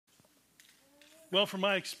Well, from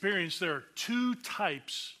my experience, there are two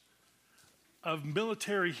types of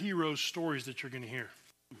military heroes stories that you're going to hear.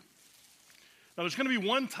 Now, there's going to be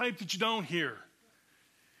one type that you don't hear.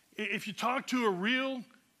 If you talk to a real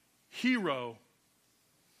hero,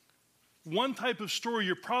 one type of story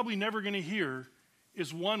you're probably never going to hear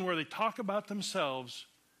is one where they talk about themselves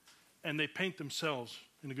and they paint themselves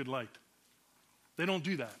in a good light. They don't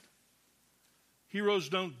do that. Heroes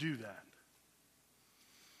don't do that.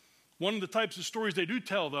 One of the types of stories they do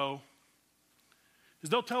tell, though, is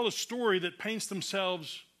they'll tell a story that paints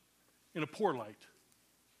themselves in a poor light.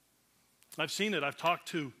 I've seen it. I've talked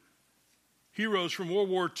to heroes from World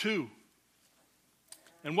War II,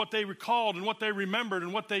 and what they recalled and what they remembered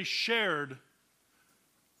and what they shared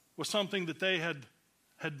was something that they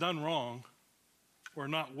had done wrong or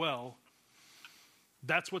not well.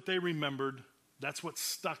 That's what they remembered. That's what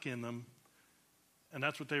stuck in them. And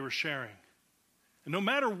that's what they were sharing. And no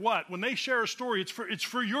matter what, when they share a story, it's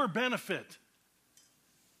for your benefit.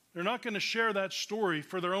 They're not going to share that story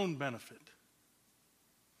for their own benefit.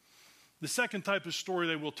 The second type of story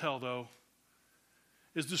they will tell, though,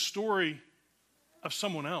 is the story of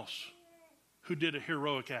someone else who did a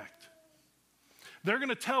heroic act. They're going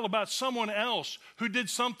to tell about someone else who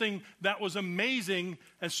did something that was amazing,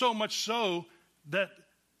 and so much so that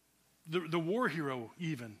the war hero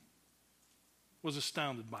even was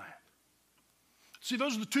astounded by it. See,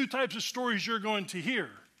 those are the two types of stories you're going to hear.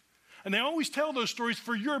 And they always tell those stories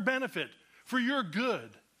for your benefit, for your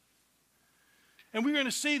good. And we're going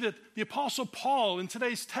to see that the Apostle Paul in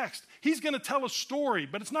today's text, he's going to tell a story,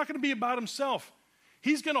 but it's not going to be about himself.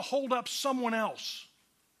 He's going to hold up someone else.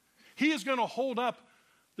 He is going to hold up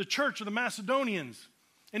the church of the Macedonians,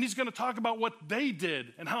 and he's going to talk about what they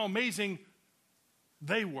did and how amazing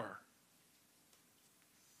they were.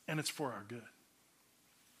 And it's for our good.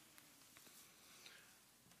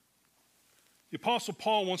 The Apostle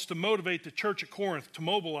Paul wants to motivate the church at Corinth to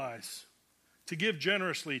mobilize, to give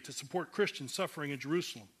generously to support Christians suffering in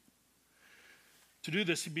Jerusalem. To do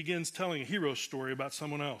this, he begins telling a hero story about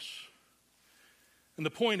someone else. And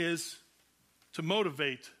the point is to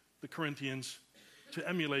motivate the Corinthians to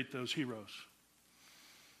emulate those heroes.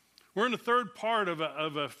 We're in the third part of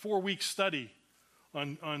a 4-week study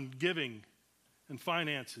on giving and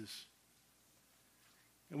finances.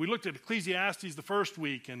 And we looked at Ecclesiastes the first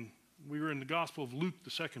week, and we were in the Gospel of Luke the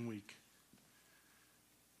second week.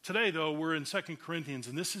 Today, though, we're in 2 Corinthians,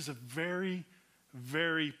 and this is a very,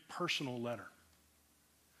 very personal letter.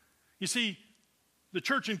 You see, the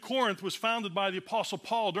church in Corinth was founded by the Apostle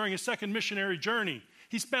Paul during his second missionary journey.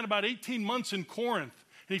 He spent about 18 months in Corinth,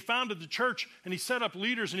 and he founded the church, and he set up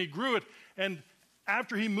leaders, and he grew it. And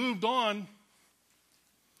after he moved on,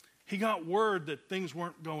 he got word that things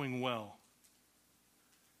weren't going well.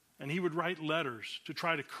 And he would write letters to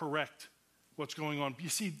try to correct what's going on. You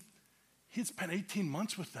see, he had spent 18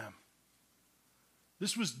 months with them.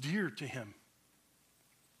 This was dear to him.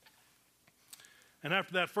 And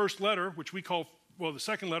after that first letter, which we call, the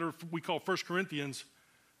second letter we call 1 Corinthians,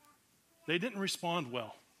 they didn't respond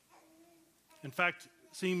well. In fact,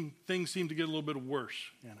 things seemed to get a little bit worse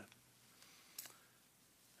in it.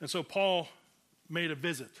 And so Paul made a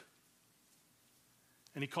visit,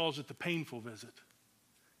 and he calls it the painful visit.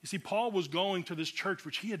 You see, Paul was going to this church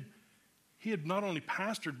which he had not only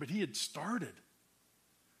pastored, but he had started.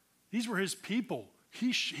 These were his people.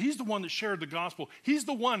 He's the one that shared the gospel. He's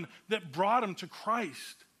the one that brought them to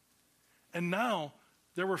Christ. And now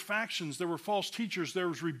there were factions, there were false teachers, there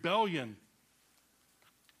was rebellion.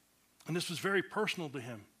 And this was very personal to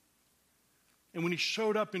him. And when he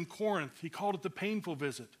showed up in Corinth, he called it the painful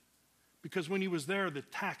visit, because when he was there, the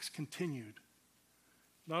attacks continued.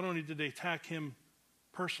 Not only did they attack him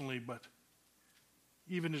personally, but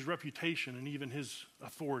even his reputation and even his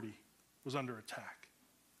authority was under attack.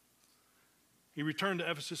 He returned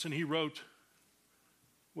to Ephesus and he wrote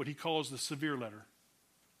what he calls the severe letter.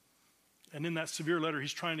 And in that severe letter,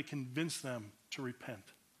 he's trying to convince them to repent.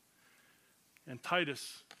 And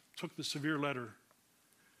Titus took the severe letter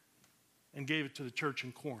and gave it to the church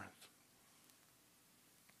in Corinth.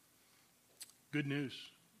 Good news.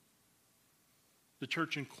 The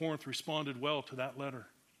church in Corinth responded well to that letter,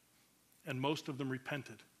 and most of them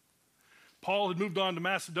repented. Paul had moved on to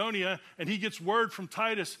Macedonia, and he gets word from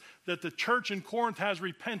Titus that the church in Corinth has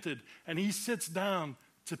repented, and he sits down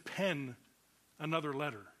to pen another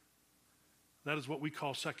letter. That is what we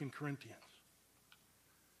call 2 Corinthians.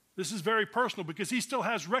 This is very personal because he still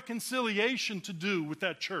has reconciliation to do with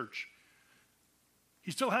that church.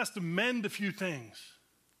 He still has to mend a few things.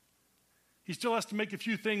 He still has to make a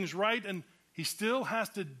few things right, and he still has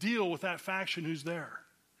to deal with that faction who's there.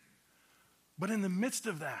 But in the midst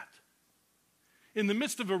of that, in the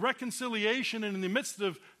midst of a reconciliation and in the midst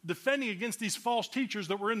of defending against these false teachers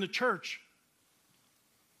that were in the church,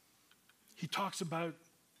 he talks about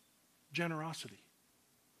generosity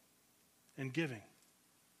and giving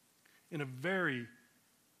in a very,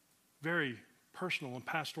 very personal and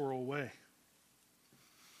pastoral way.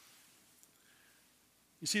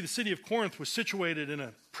 You see, the city of Corinth was situated in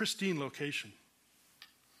a pristine location.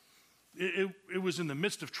 It was in the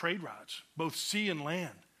midst of trade routes, both sea and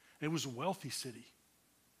land. It was a wealthy city.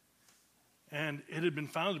 And it had been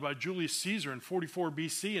founded by Julius Caesar in 44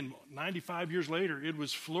 BC, and 95 years later, it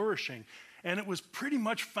was flourishing. And it was pretty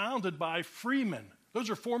much founded by freemen. Those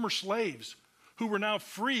are former slaves who were now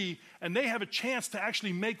free, and they have a chance to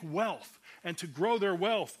actually make wealth and to grow their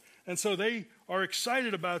wealth. And so they are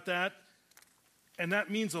excited about that, and that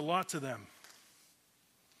means a lot to them.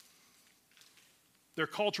 Their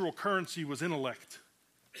cultural currency was intellect.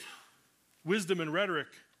 Wisdom and rhetoric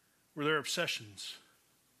were their obsessions.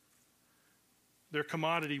 Their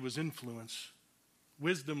commodity was influence.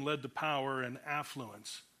 Wisdom led to power, and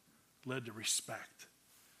affluence led to respect.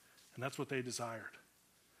 And that's what they desired.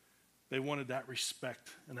 They wanted that respect,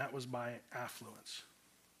 and that was by affluence.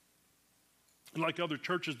 And like other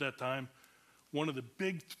churches at that time, one of the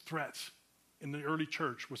big threats in the early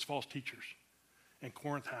church was false teachers, and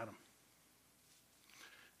Corinth had them.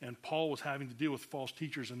 And Paul was having to deal with false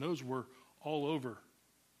teachers, and those were all over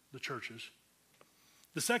the churches.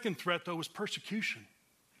 The second threat, though, was persecution.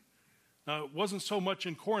 Now, it wasn't so much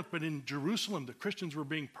in Corinth, but in Jerusalem, the Christians were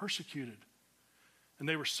being persecuted, and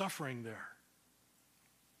they were suffering there.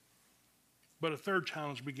 But a third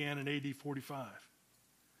challenge began in AD 45.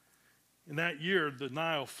 In that year, the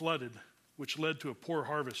Nile flooded, which led to a poor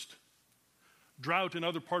harvest. Drought in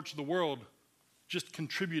other parts of the world just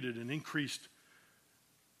contributed and increased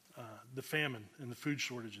the famine and the food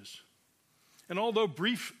shortages. And although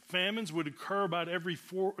brief famines would occur about every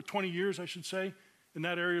 20 years, I should say, in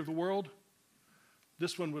that area of the world,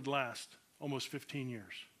 this one would last almost 15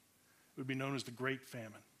 years. It would be known as the Great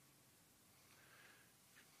Famine.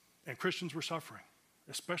 And Christians were suffering,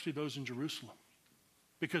 especially those in Jerusalem,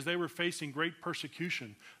 because they were facing great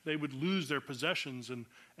persecution. They would lose their possessions and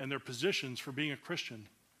their positions for being a Christian,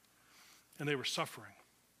 and they were suffering.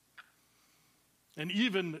 And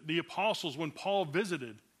even the apostles, when Paul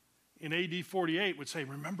visited in AD 48, would say,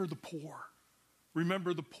 remember the poor,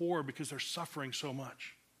 because they're suffering so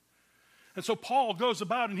much. And so Paul goes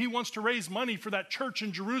about and he wants to raise money for that church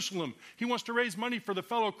in Jerusalem. He wants to raise money for the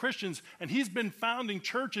fellow Christians, and he's been founding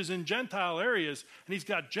churches in Gentile areas, and he's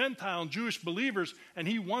got Gentile and Jewish believers, and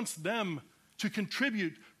he wants them to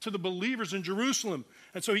contribute to the believers in Jerusalem.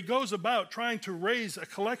 And so he goes about trying to raise a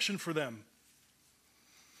collection for them.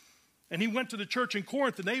 And he went to the church in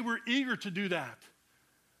Corinth, and they were eager to do that.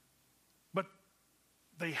 But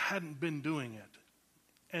they hadn't been doing it.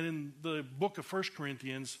 And in the book of 1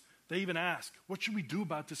 Corinthians, they even ask, what should we do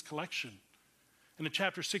about this collection? And in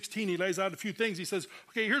chapter 16, he lays out a few things. He says,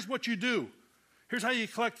 okay, here's what you do. Here's how you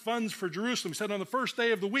collect funds for Jerusalem. He said, on the first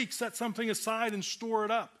day of the week, set something aside and store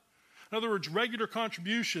it up. In other words, regular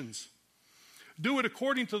contributions. Do it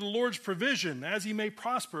according to the Lord's provision, as he may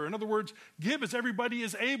prosper. In other words, give as everybody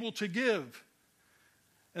is able to give.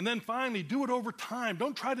 And then finally, do it over time.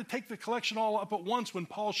 Don't try to take the collection all up at once when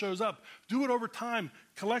Paul shows up. Do it over time.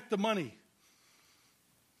 Collect the money.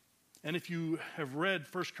 And if you have read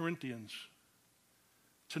 1 Corinthians,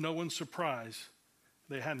 to no one's surprise,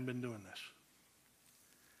 they hadn't been doing this.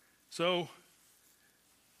 So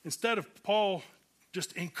instead of Paul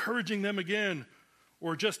just encouraging them again,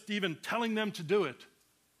 or just even telling them to do it,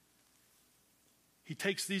 he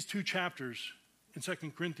takes these 2 chapters in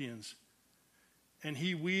 2 Corinthians and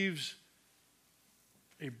he weaves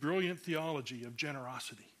a brilliant theology of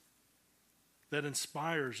generosity that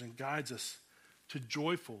inspires and guides us to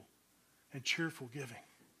joyful and cheerful giving.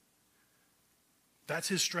 That's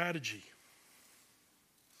his strategy.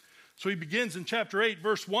 So he begins in chapter 8,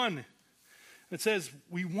 verse 1. It says,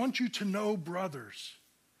 we want you to know, brothers.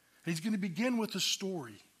 And he's going to begin with a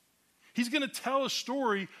story. He's going to tell a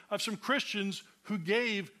story of some Christians who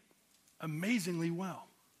gave amazingly well.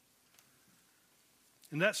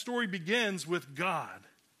 And that story begins with God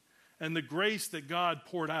and the grace that God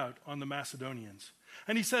poured out on the Macedonians.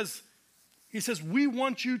 And he says, we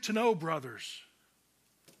want you to know, brothers.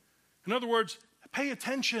 In other words, pay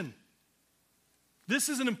attention. This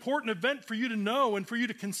is an important event for you to know and for you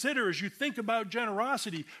to consider as you think about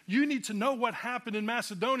generosity. You need to know what happened in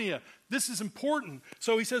Macedonia. This is important.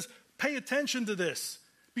 So he says, pay attention to this,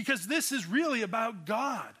 because this is really about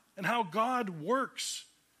God and how God works.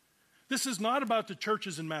 This is not about the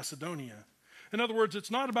churches in Macedonia. In other words,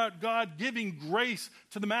 it's not about God giving grace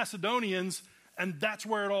to the Macedonians and that's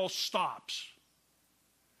where it all stops.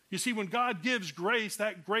 You see, when God gives grace,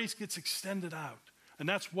 that grace gets extended out. And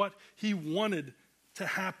that's what he wanted to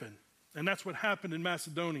happen. And that's what happened in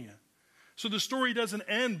Macedonia. So the story doesn't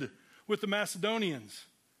end with the Macedonians.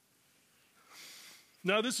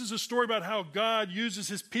 Now, this is a story about how God uses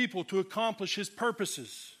his people to accomplish his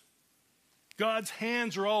purposes. God's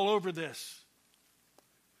hands are all over this.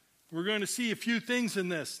 We're going to see a few things in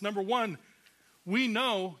this. Number one, we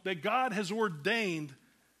know that God has ordained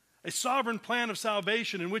a sovereign plan of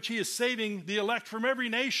salvation in which he is saving the elect from every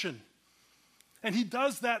nation. And he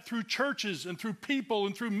does that through churches and through people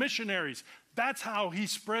and through missionaries. That's how he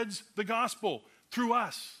spreads the gospel, through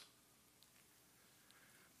us.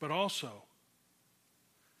 But also,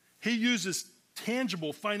 he uses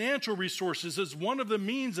tangible financial resources as one of the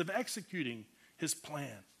means of executing his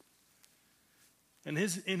plan. And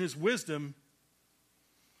in his wisdom,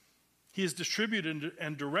 he has distributed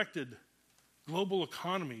and directed global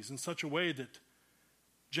economies in such a way that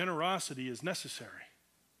generosity is necessary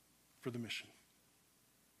for the mission.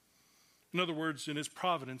 In other words, in his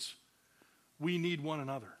providence, we need one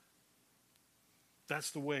another.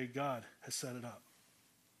 That's the way God has set it up.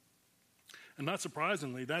 And not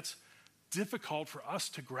surprisingly, that's difficult for us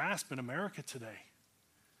to grasp in America today.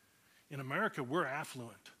 In America, we're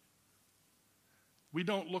affluent. We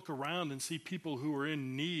don't look around and see people who are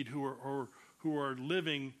in need, who are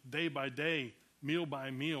living day by day, meal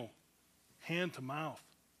by meal, hand to mouth.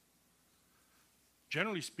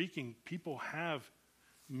 Generally speaking, people have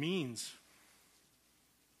means.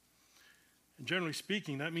 And generally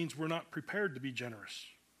speaking, that means we're not prepared to be generous.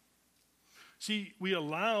 See, we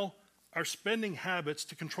allow our spending habits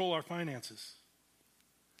to control our finances.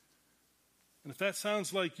 And if that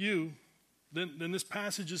sounds like you, then this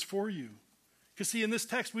passage is for you. Because see, in this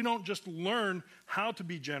text, we don't just learn how to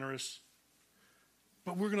be generous,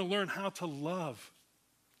 but we're going to learn how to love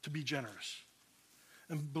to be generous.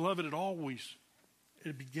 And beloved,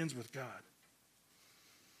 it begins with God.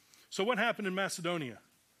 So what happened in Macedonia?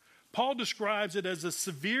 Paul describes it as a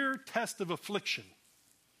severe test of affliction.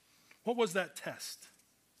 What was that test?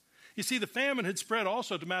 You see, the famine had spread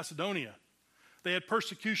also to Macedonia. They had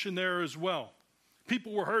persecution there as well.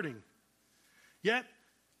 People were hurting. Yet,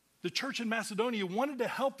 the church in Macedonia wanted to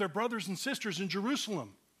help their brothers and sisters in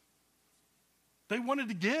Jerusalem. They wanted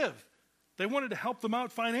to give. They wanted to help them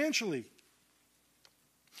out financially.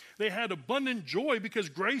 They had abundant joy because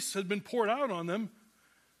grace had been poured out on them,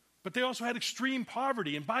 but they also had extreme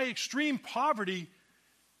poverty. And by extreme poverty,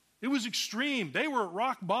 it was extreme. They were at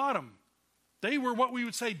rock bottom. They were what we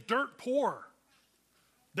would say dirt poor.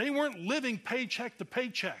 They weren't living paycheck to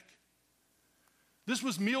paycheck. This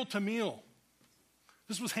was meal to meal.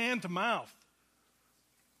 This was hand to mouth.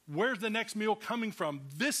 Where's the next meal coming from?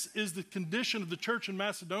 This is the condition of the church in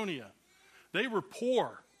Macedonia. They were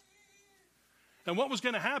poor. And what was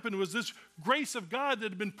going to happen was this grace of God that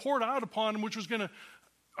had been poured out upon them, which was going to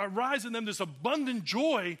arise in them, this abundant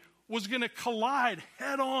joy, was going to collide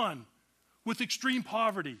head on with extreme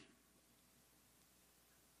poverty.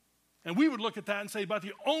 And we would look at that and say, about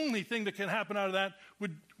the only thing that can happen out of that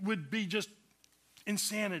would be just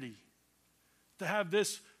insanity. To have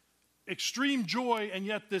this extreme joy and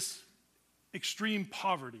yet this extreme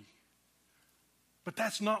poverty. But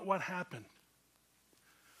that's not what happened.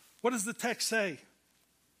 What does the text say?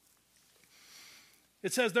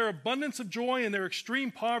 It says, their abundance of joy and their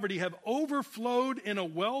extreme poverty have overflowed in a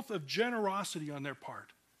wealth of generosity on their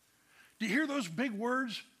part. Do you hear those big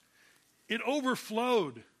words? It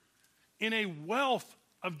overflowed in a wealth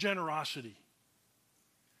of generosity.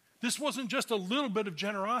 This wasn't just a little bit of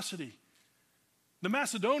generosity. The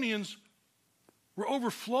Macedonians were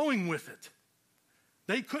overflowing with it.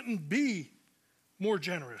 They couldn't be more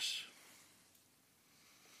generous.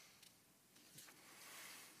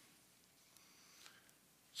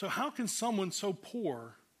 So how can someone so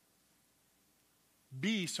poor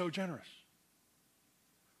be so generous?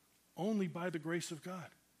 Only by the grace of God.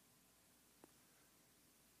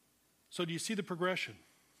 So do you see the progression?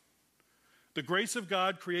 The grace of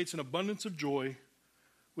God creates an abundance of joy,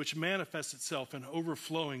 which manifests itself in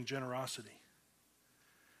overflowing generosity.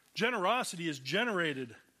 Generosity is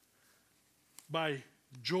generated by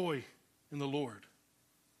joy in the Lord.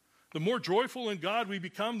 The more joyful in God we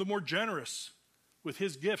become, the more generous with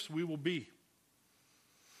his gifts we will be.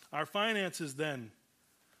 Our finances then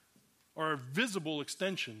are a visible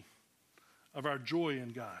extension of our joy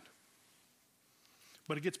in God.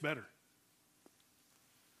 But it gets better.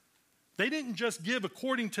 They didn't just give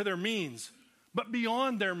according to their means, but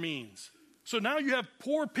beyond their means. So now you have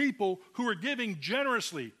poor people who are giving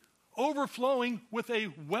generously, overflowing with a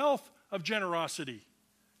wealth of generosity.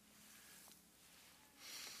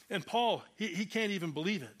 And Paul, he can't even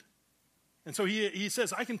believe it. And so he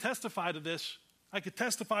says, I can testify to this. I could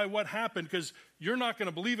testify what happened because you're not going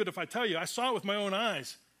to believe it if I tell you. I saw it with my own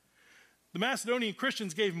eyes. The Macedonian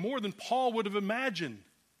Christians gave more than Paul would have imagined.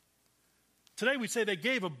 Today we say they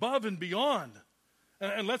gave above and beyond.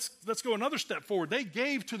 And let's go another step forward. They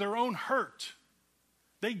gave to their own hurt.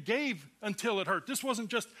 They gave until it hurt. This wasn't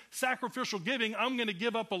just sacrificial giving. I'm going to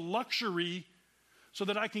give up a luxury so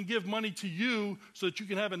that I can give money to you so that you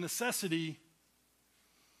can have a necessity.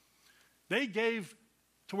 They gave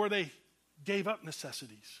to where they gave up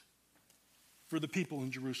necessities for the people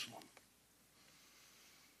in Jerusalem.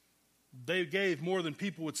 They gave more than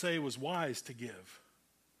people would say was wise to give.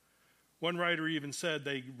 One writer even said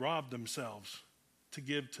they robbed themselves to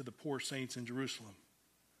give to the poor saints in Jerusalem.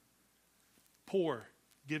 Poor,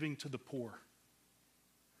 giving to the poor.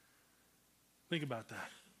 Think about that.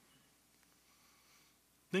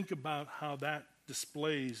 Think about how that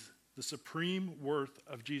displays the supreme worth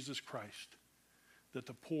of Jesus Christ, that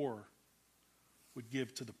the poor would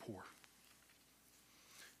give to the poor.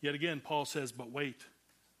 Yet again, Paul says, but wait,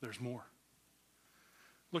 there's more.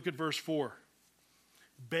 Look at verse 4.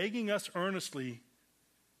 Begging us earnestly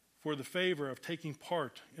for the favor of taking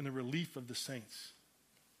part in the relief of the saints.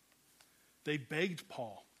 They begged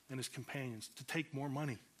Paul and his companions to take more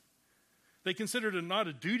money. They considered it not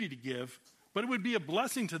a duty to give, but it would be a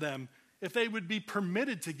blessing to them if they would be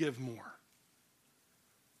permitted to give more.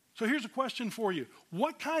 So here's a question for you.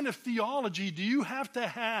 What kind of theology do you have to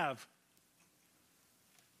have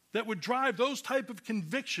that would drive those type of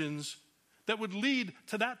convictions that would lead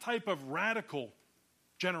to that type of radical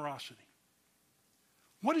generosity?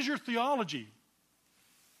 What is your theology?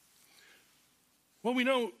 Well, we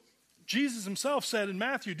know Jesus himself said in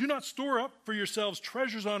Matthew, do not store up for yourselves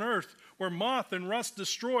treasures on earth where moth and rust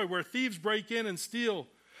destroy, where thieves break in and steal,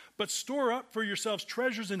 but store up for yourselves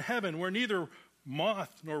treasures in heaven where neither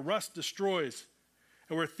moth nor rust destroys,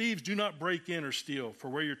 and where thieves do not break in or steal. For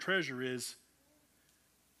where your treasure is,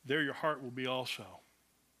 there your heart will be also.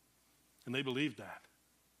 And they believed that.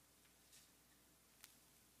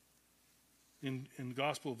 In the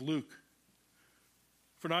Gospel of Luke,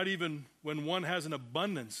 for not even when one has an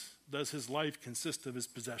abundance does his life consist of his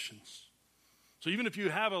possessions. So even if you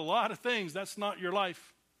have a lot of things, that's not your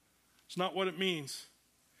life. It's not what it means.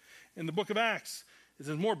 In the book of Acts, it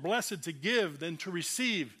says more blessed to give than to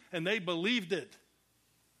receive, and they believed it.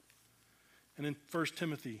 And in 1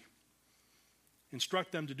 Timothy,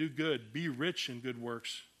 instruct them to do good, be rich in good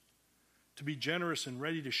works, to be generous and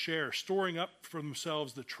ready to share, storing up for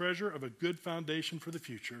themselves the treasure of a good foundation for the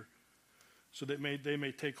future, so that they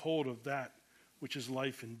may take hold of that which is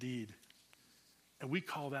life indeed. And we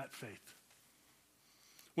call that faith.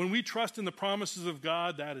 When we trust in the promises of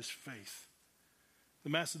God, that is faith. The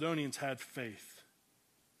Macedonians had faith.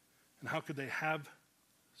 And how could they have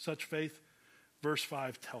such faith? Verse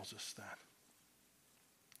 5 tells us that.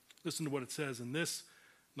 Listen to what it says. And this,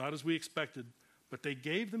 not as we expected, but they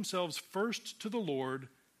gave themselves first to the Lord,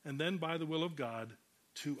 and then by the will of God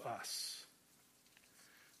to us.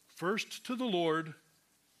 First to the Lord,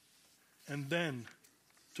 and then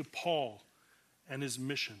to Paul and his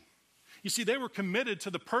mission. You see, they were committed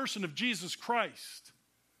to the person of Jesus Christ.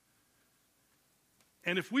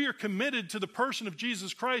 And if we are committed to the person of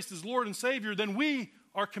Jesus Christ as Lord and Savior, then we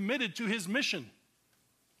are committed to his mission.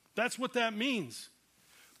 That's what that means.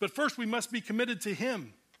 But first we must be committed to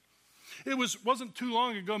him. It wasn't too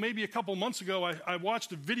long ago, maybe a couple months ago, I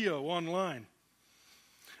watched a video online.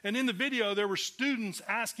 And in the video, there were students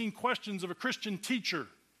asking questions of a Christian teacher.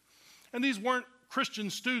 And these weren't Christian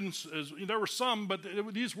students. There were some, but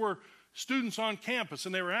these were students on campus,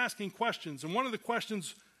 and they were asking questions. And one of the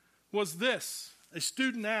questions was this. A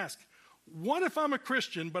student asked, what if I'm a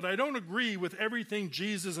Christian, but I don't agree with everything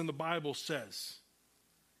Jesus and the Bible says?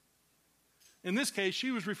 In this case,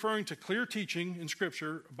 she was referring to clear teaching in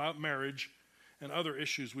Scripture about marriage and other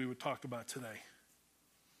issues we would talk about today.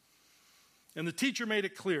 And the teacher made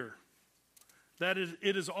it clear that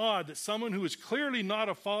it is odd that someone who is clearly not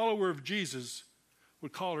a follower of Jesus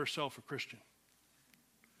would call herself a Christian.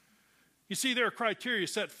 You see, there are criteria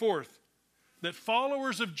set forth that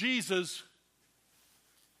followers of Jesus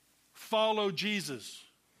follow Jesus.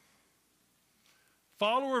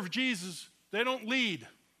 Follower of Jesus, they don't lead.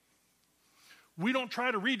 We don't try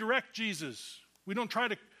to redirect Jesus. We don't try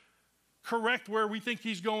to correct where we think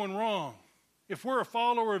he's going wrong. If we're a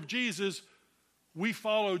follower of Jesus, we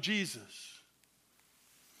follow Jesus.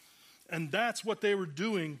 And that's what they were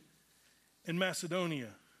doing in Macedonia.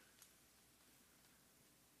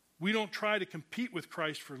 We don't try to compete with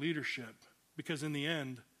Christ for leadership, because in the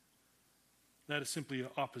end, that is simply an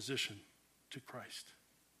opposition to Christ.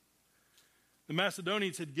 The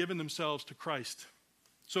Macedonians had given themselves to Christ,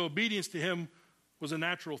 so obedience to him was a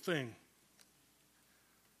natural thing.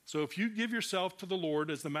 So if you give yourself to the Lord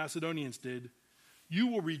as the Macedonians did, you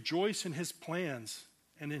will rejoice in his plans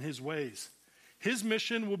and in his ways. His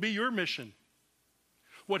mission will be your mission.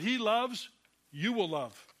 What he loves, you will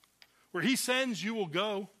love. Where he sends, you will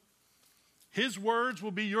go. His words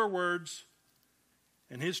will be your words,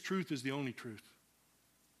 and his truth is the only truth.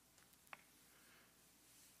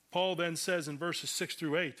 Paul then says in verses 6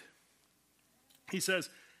 through 8, he says,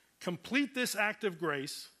 complete this act of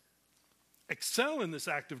grace, excel in this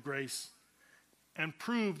act of grace, and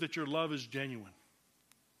prove that your love is genuine.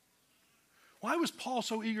 Why was Paul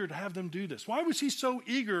so eager to have them do this? Why was he so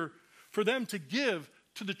eager for them to give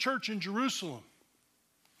to the church in Jerusalem?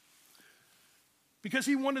 Because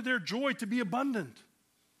he wanted their joy to be abundant.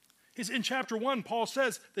 In chapter 1, Paul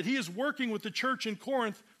says that he is working with the church in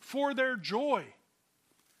Corinth for their joy.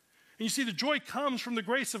 And you see, the joy comes from the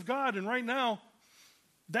grace of God. And right now,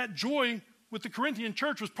 that joy with the Corinthian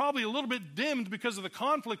church was probably a little bit dimmed because of the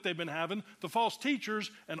conflict they've been having, the false teachers,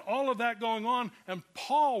 and all of that going on. And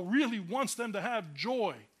Paul really wants them to have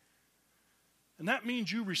joy. And that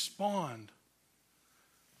means you respond.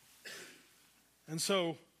 And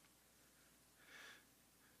so,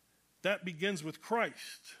 that begins with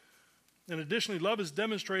Christ. And additionally, love is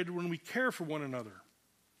demonstrated when we care for one another.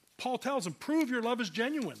 Paul tells them, prove your love is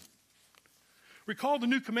genuine. Recall the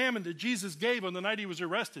new commandment that Jesus gave on the night he was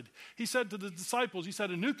arrested. He said to the disciples, he said,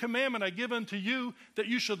 a new commandment I give unto you, that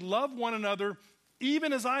you should love one another,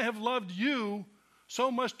 even as I have loved you, so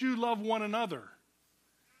must you love one another.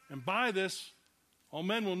 And by this, all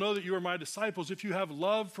men will know that you are my disciples, if you have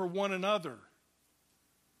love for one another.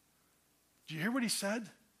 Do you hear what he said?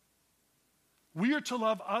 We are to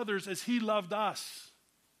love others as he loved us.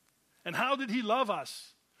 And how did he love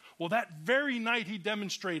us? Well, that very night he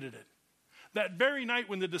demonstrated it. That very night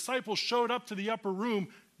when the disciples showed up to the upper room,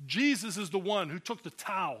 Jesus is the one who took the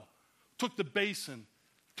towel, took the basin,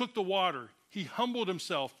 took the water. He humbled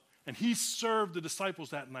himself and he served the disciples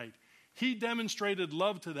that night. He demonstrated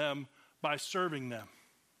love to them by serving them.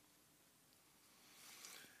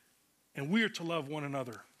 And we are to love one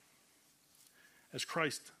another as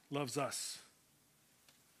Christ loves us.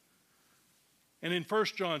 And in 1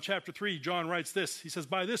 John chapter 3, John writes this. He says,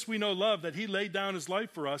 by this we know love, that he laid down his life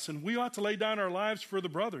for us, and we ought to lay down our lives for the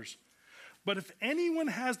brothers. But if anyone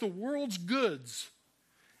has the world's goods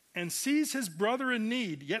and sees his brother in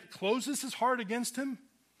need, yet closes his heart against him,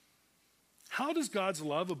 how does God's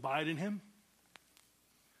love abide in him?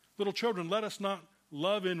 Little children, let us not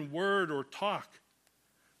love in word or talk,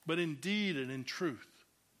 but in deed and in truth.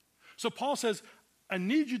 So Paul says, I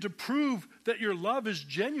need you to prove that your love is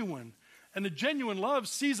genuine. And a genuine love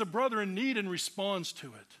sees a brother in need and responds to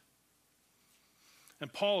it.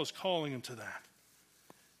 And Paul is calling them to that.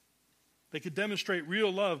 They could demonstrate real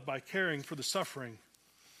love by caring for the suffering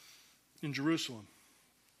in Jerusalem.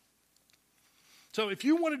 So if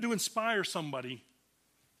you wanted to inspire somebody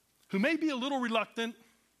who may be a little reluctant,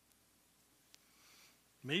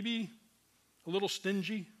 maybe a little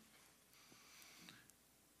stingy,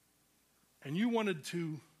 and you wanted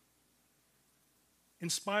to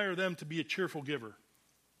inspire them to be a cheerful giver,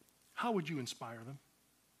 how would you inspire them?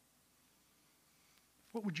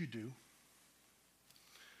 What would you do?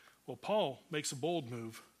 Well, Paul makes a bold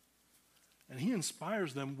move, and he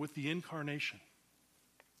inspires them with the incarnation.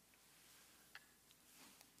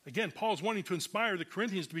 Again, Paul's wanting to inspire the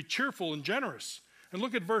Corinthians to be cheerful and generous. And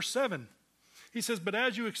look at verse 7. He says, but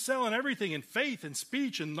as you excel in everything, in faith, in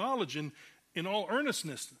speech, in knowledge, in all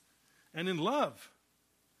earnestness, and in love,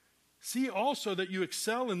 see also that you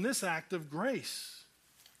excel in this act of grace.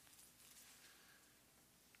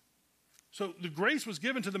 So the grace was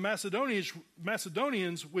given to the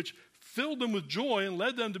Macedonians, which filled them with joy and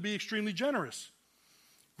led them to be extremely generous.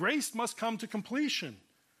 Grace must come to completion.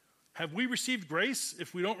 Have we received grace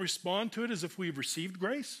if we don't respond to it as if we've received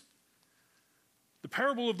grace? The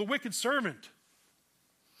parable of the wicked servant.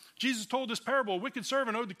 Jesus told this parable, a wicked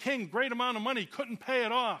servant owed the king a great amount of money, couldn't pay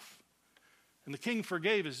it off. And the king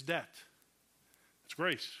forgave his debt. That's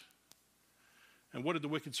grace. And what did the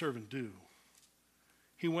wicked servant do?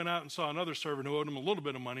 He went out and saw another servant who owed him a little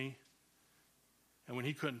bit of money, and when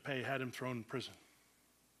he couldn't pay, had him thrown in prison.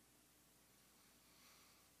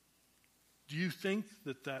 Do you think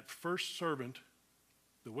that that first servant,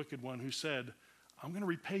 the wicked one who said, I'm going to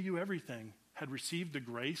repay you everything, had received the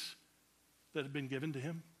grace that had been given to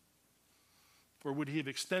him? Or would he have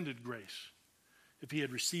extended grace if he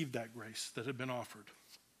had received that grace that had been offered?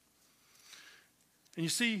 And you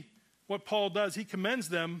see what Paul does. He commends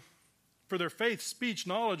them for their faith, speech,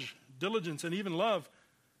 knowledge, diligence, and even love.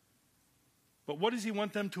 But what does he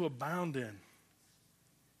want them to abound in?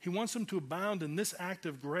 He wants them to abound in this act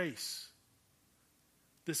of grace,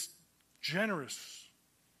 this generous,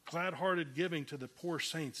 glad-hearted giving to the poor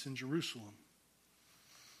saints in Jerusalem.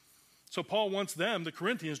 So Paul wants them, the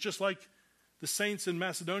Corinthians, just like the saints in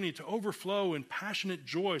Macedonia, to overflow in passionate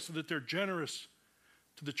joy so that they're generous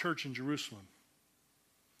to the church in Jerusalem.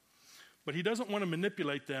 But he doesn't want to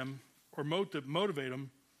manipulate them or motivate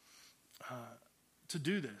them to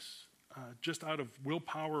do this just out of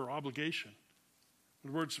willpower or obligation. In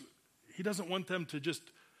other words, he doesn't want them to just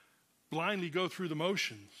blindly go through the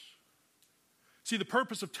motions. See, the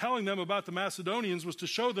purpose of telling them about the Macedonians was to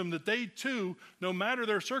show them that they too, no matter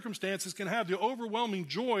their circumstances, can have the overwhelming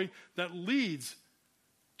joy that leads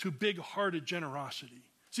to big-hearted generosity.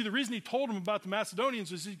 See, the reason he told them about the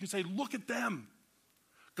Macedonians is he could say, look at them.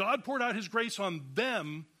 God poured out his grace on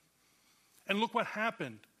them, and look what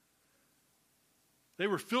happened. They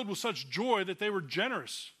were filled with such joy that they were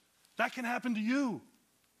generous. That can happen to you.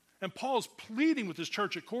 And Paul's pleading with his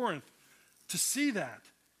church at Corinth to see that.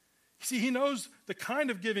 See, he knows the kind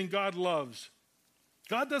of giving God loves.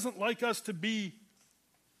 God doesn't like us to be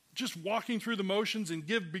just walking through the motions and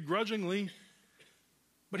give begrudgingly,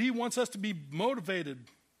 but he wants us to be motivated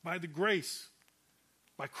by the grace,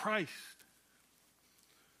 by Christ.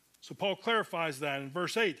 So Paul clarifies that in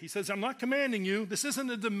verse 8. He says, I'm not commanding you. This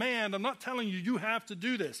isn't a demand. I'm not telling you you have to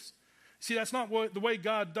do this. See, that's not the way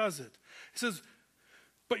God does it. He says,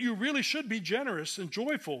 but you really should be generous and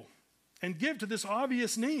joyful and give to this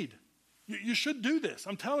obvious need. You should do this.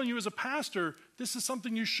 I'm telling you as a pastor, this is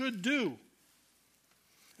something you should do.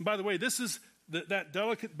 And by the way, this is that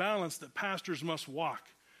delicate balance that pastors must walk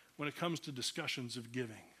when it comes to discussions of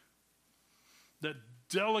giving. That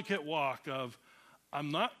delicate walk of,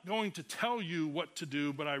 I'm not going to tell you what to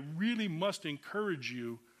do, but I really must encourage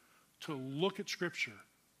you to look at Scripture,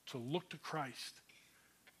 to look to Christ,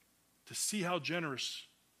 to see how generous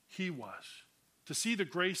he was, to see the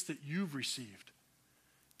grace that you've received.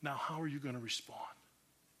 Now, how are you going to respond?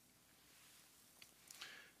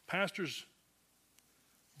 Pastors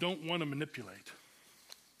don't want to manipulate.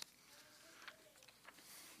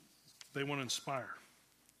 They want to inspire.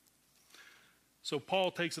 So Paul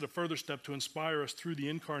takes it a further step to inspire us through the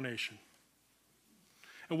incarnation.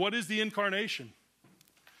 And what is the incarnation?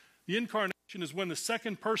 The incarnation is when the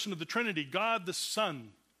second person of the Trinity, God the Son,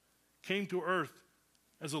 came to earth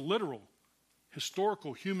as a literal,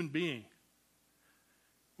 historical human being.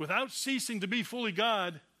 Without ceasing to be fully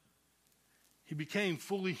God, he became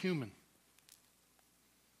fully human.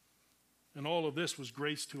 And all of this was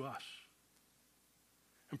grace to us.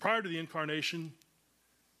 And prior to the incarnation,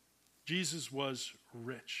 Jesus was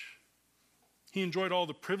rich. He enjoyed all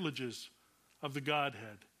the privileges of the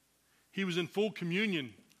Godhead. He was in full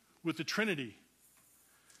communion with the Trinity.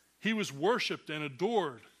 He was worshiped and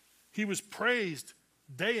adored. He was praised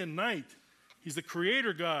day and night. He's the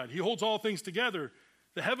creator God. He holds all things together.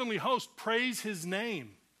 The heavenly host praise his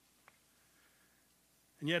name.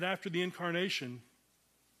 And yet after the incarnation,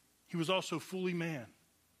 he was also fully man,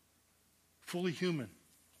 fully human.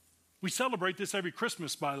 We celebrate this every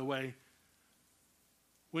Christmas, by the way,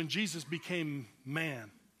 when Jesus became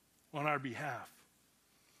man on our behalf.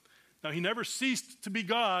 Now, he never ceased to be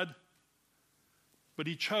God, but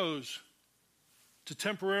he chose to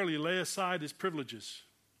temporarily lay aside his privileges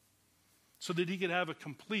so that he could have a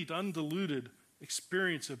complete, undiluted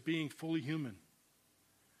experience of being fully human.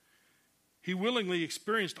 He willingly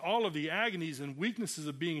experienced all of the agonies and weaknesses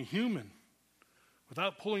of being a human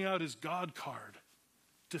without pulling out his God card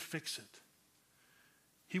to fix it.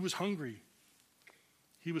 He was hungry.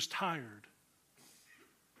 He was tired.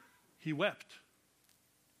 He wept.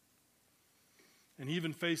 And he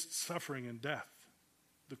even faced suffering and death,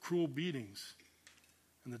 the cruel beatings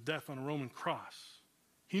and the death on a Roman cross.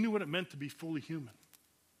 He knew what it meant to be fully human.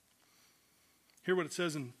 Hear what it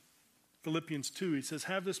says in Philippians 2. He says,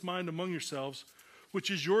 have this mind among yourselves, which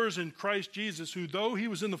is yours in Christ Jesus, who though he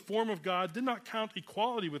was in the form of God, did not count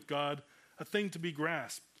equality with God a thing to be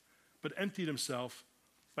grasped, but emptied himself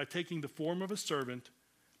by taking the form of a servant,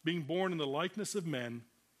 being born in the likeness of men,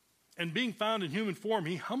 and being found in human form,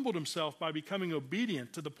 he humbled himself by becoming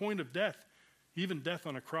obedient to the point of death, even death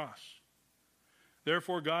on a cross.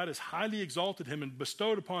 Therefore God has highly exalted him and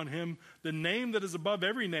bestowed upon him the name that is above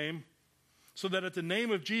every name, so that at the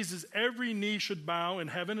name of Jesus every knee should bow in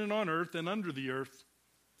heaven and on earth and under the earth,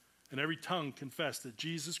 and every tongue confess that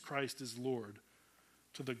Jesus Christ is Lord,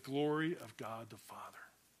 to the glory of God the Father.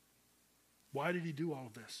 Why did he do all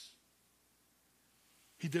of this?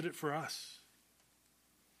 He did it for us.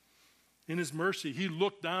 In his mercy, he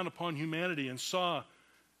looked down upon humanity and saw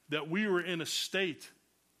that we were in a state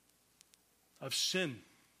of sin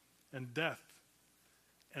and death,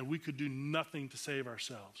 and we could do nothing to save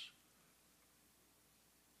ourselves.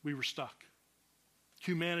 We were stuck.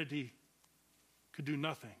 Humanity could do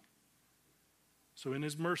nothing. So in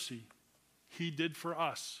his mercy, he did for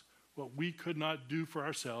us what we could not do for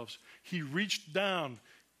ourselves. He reached down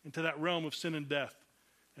into that realm of sin and death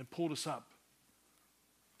and pulled us up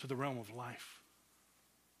to the realm of life.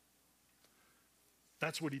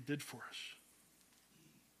 That's what he did for us.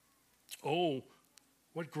 Oh,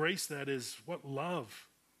 what grace that is, what love,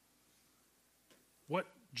 what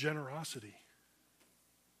generosity.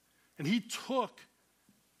 And he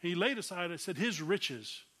laid aside, I said, his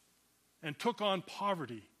riches and took on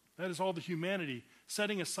poverty. That is all the humanity,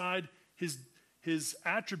 setting aside his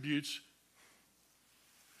attributes.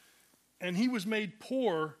 And he was made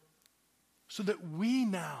poor so that we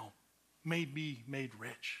now may be made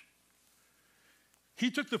rich. He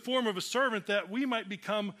took the form of a servant that we might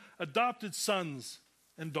become adopted sons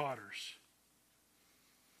and daughters.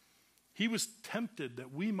 He was tempted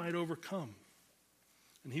that we might overcome.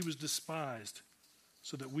 And he was despised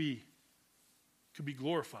so that we could be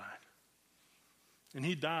glorified. And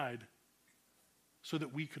he died so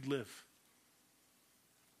that we could live.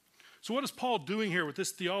 So what is Paul doing here with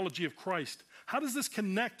this theology of Christ? How does this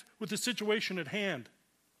connect with the situation at hand?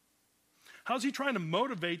 How is he trying to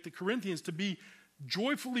motivate the Corinthians to be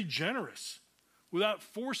joyfully generous without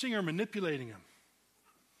forcing or manipulating them?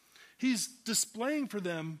 He's displaying for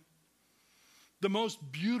them the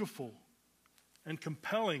most beautiful and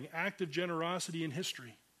compelling act of generosity in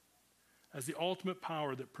history as the ultimate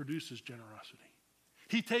power that produces generosity.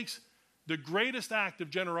 He takes the greatest act of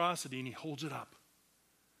generosity and he holds it up.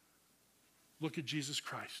 Look at Jesus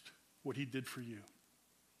Christ, what he did for you.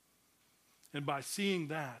 And by seeing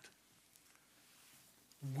that,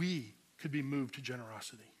 we could be moved to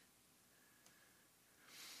generosity.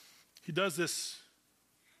 He does this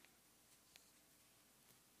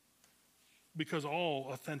because all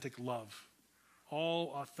authentic love,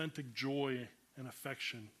 all authentic joy and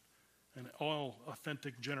affection, and all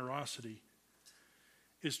authentic generosity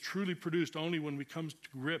is truly produced only when we come to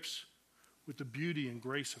grips with the beauty and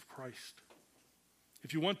grace of Christ.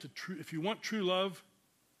 If you want true love,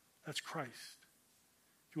 that's Christ.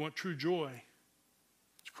 If you want true joy,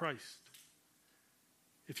 it's Christ.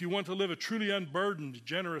 If you want to live a truly unburdened,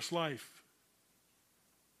 generous life,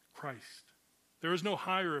 Christ. There is no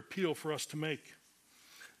higher appeal for us to make.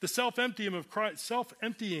 The self-emptying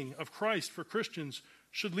of Christ for Christians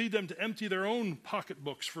should lead them to empty their own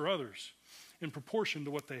pocketbooks for others in proportion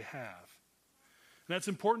to what they have. And that's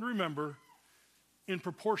important to remember, in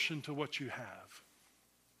proportion to what you have.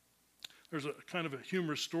 There's a kind of a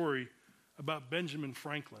humorous story about Benjamin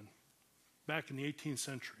Franklin back in the 18th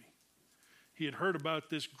century. He had heard about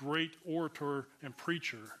this great orator and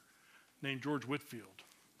preacher named George Whitefield.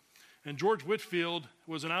 And George Whitefield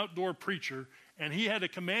was an outdoor preacher, and he had a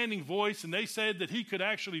commanding voice, and they said that he could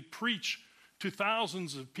actually preach to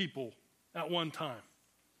thousands of people at one time.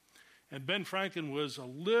 And Ben Franklin was a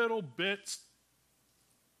little bit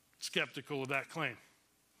skeptical of that claim.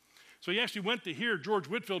 So he actually went to hear George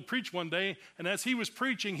Whitefield preach one day, and as he was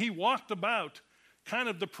preaching, he walked about kind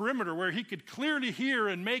of the perimeter where he could clearly hear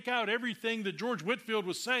and make out everything that George Whitefield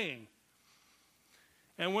was saying.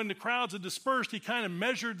 And when the crowds had dispersed, he kind of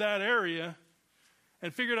measured that area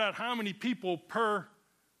and figured out how many people per,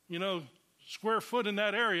 square foot in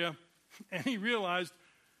that area, and he realized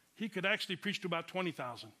he could actually preach to about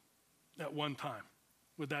 20,000 at one time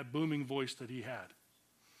with that booming voice that he had.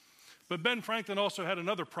 But Ben Franklin also had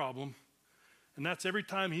another problem, and that's every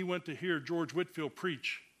time he went to hear George Whitefield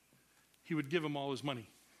preach, he would give him all his money.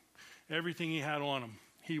 Everything he had on him,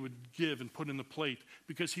 he would give and put in the plate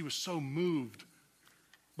because he was so moved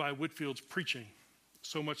by Whitefield's preaching.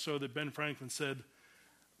 So much so that Ben Franklin said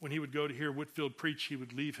when he would go to hear Whitefield preach, he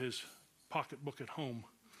would leave his pocketbook at home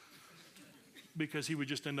because he would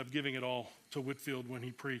just end up giving it all to Whitefield when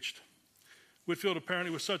he preached. Whitefield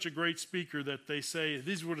apparently was such a great speaker that they say,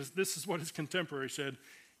 this is what his contemporary said,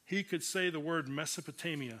 he could say the word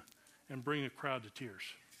Mesopotamia and bring a crowd to tears.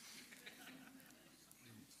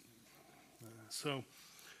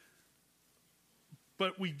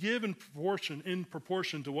 But we give in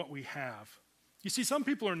proportion to what we have. You see, some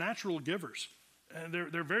people are natural givers, and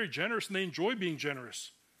they're very generous, and they enjoy being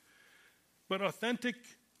generous. But authentic,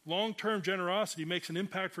 long-term generosity makes an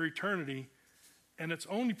impact for eternity, and it's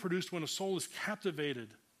only produced when a soul is captivated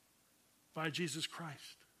by Jesus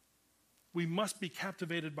Christ. We must be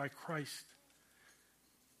captivated by Christ.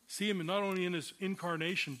 See him not only in his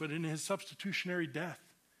incarnation, but in his substitutionary death,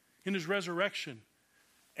 in his resurrection,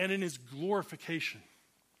 and in his glorification,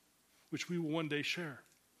 which we will one day share.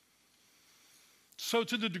 So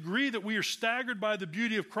to the degree that we are staggered by the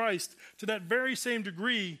beauty of Christ, to that very same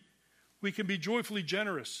degree, we can be joyfully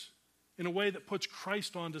generous in a way that puts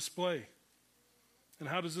Christ on display. And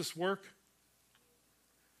how does this work?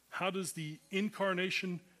 How does the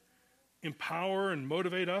incarnation empower and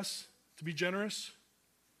motivate us to be generous?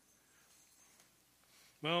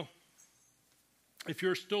 Well, if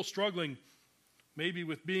you're still struggling, maybe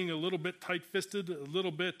with being a little bit tight-fisted, a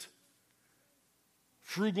little bit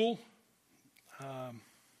frugal,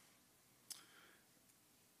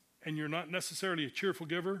 and you're not necessarily a cheerful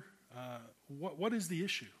giver, what is the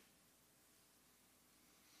issue?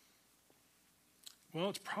 Well,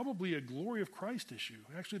 it's probably a glory of Christ issue.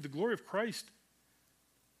 Actually, the glory of Christ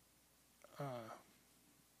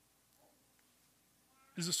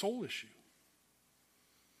is a soul issue.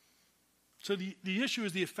 So the issue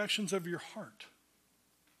is the affections of your heart.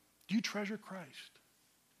 Do you treasure Christ?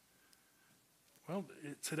 Well,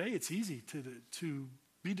 today it's easy to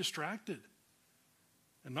be distracted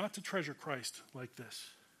and not to treasure Christ like this.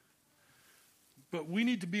 But we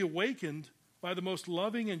need to be awakened by the most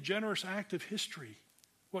loving and generous act of history,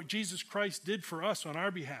 what Jesus Christ did for us on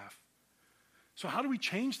our behalf. So how do we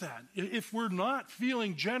change that? If we're not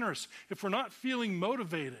feeling generous, if we're not feeling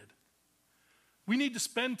motivated, we need to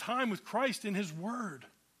spend time with Christ in His Word.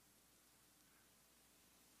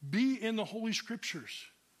 Be in the Holy Scriptures.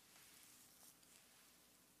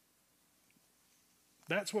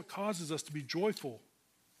 That's what causes us to be joyful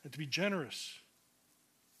and to be generous.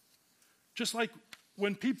 Just like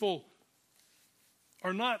when people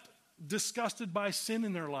are not disgusted by sin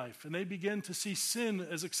in their life and they begin to see sin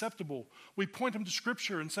as acceptable, we point them to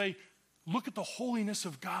Scripture and say, look at the holiness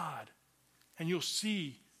of God, and you'll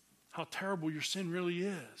see how terrible your sin really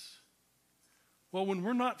is. Well, when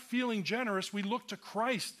we're not feeling generous, we look to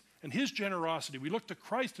Christ and His generosity. We look to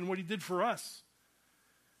Christ and what He did for us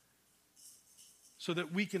so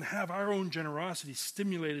that we can have our own generosity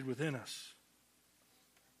stimulated within us.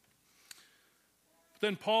 But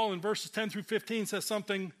then Paul in verses 10 through 15 says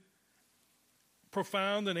something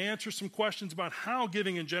profound and answers some questions about how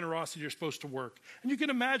giving and generosity are supposed to work. And you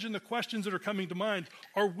can imagine the questions that are coming to mind.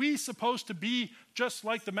 Are we supposed to be just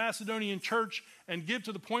like the Macedonian church and give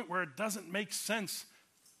to the point where it doesn't make sense,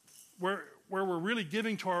 where we're really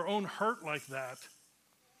giving to our own hurt like that?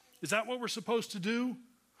 Is that what we're supposed to do?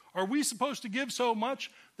 Are we supposed to give so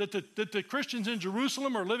much that the Christians in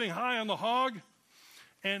Jerusalem are living high on the hog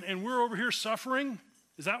and we're over here suffering?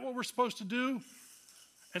 Is that what we're supposed to do?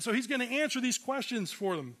 And so he's going to answer these questions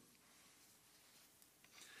for them.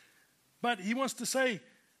 But he wants to say,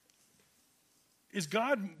 is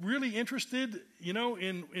God really interested,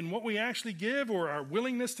 in what we actually give or our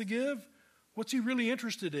willingness to give? What's He really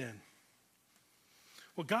interested in?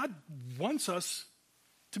 Well, God wants us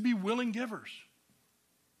to be willing givers.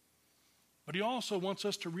 But He also wants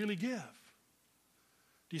us to really give.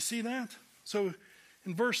 Do you see that? So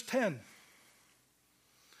in verse 10,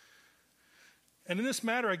 and in this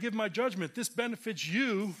matter I give my judgment. This benefits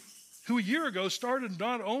you who a year ago started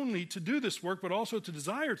not only to do this work, but also to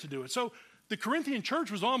desire to do it. So the Corinthian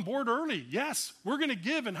church was on board early. Yes, we're going to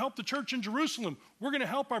give and help the church in Jerusalem. We're going to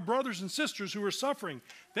help our brothers and sisters who are suffering.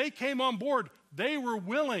 They came on board. They were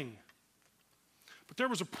willing. But there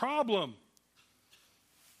was a problem.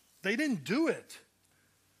 They didn't do it.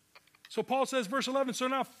 So Paul says, verse 11, so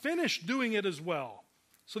now finish doing it as well,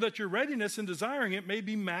 so that your readiness in desiring it may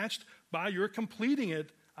be matched by your completing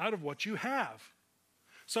it out of what you have.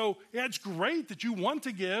 So yeah, it's great that you want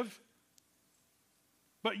to give,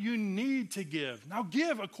 but you need to give. Now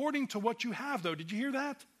give according to what you have, though. Did you hear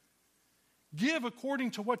that? Give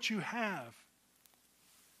according to what you have.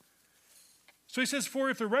 So he says, for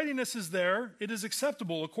if the readiness is there, it is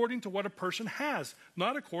acceptable according to what a person has,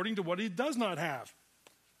 not according to what he does not have.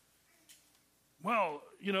 Well,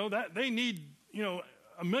 that they need, $1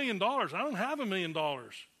 million. I don't have $1 million.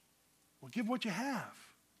 Well, give what you have.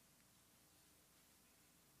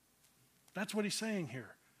 That's what he's saying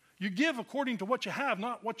here. You give according to what you have,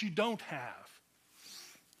 not what you don't have.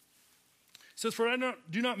 He says, for I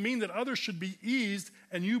do not mean that others should be eased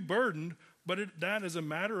and you burdened, but that is a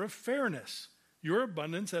matter of fairness. Your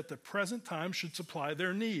abundance at the present time should supply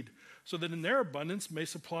their need, so that in their abundance may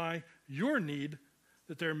supply your need,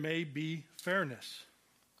 that there may be fairness.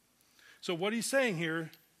 So what he's saying here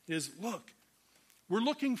is, look, we're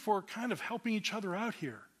looking for kind of helping each other out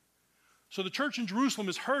here. So the church in Jerusalem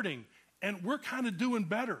is hurting, and we're kind of doing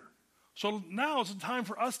better. So now is the time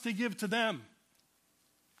for us to give to them,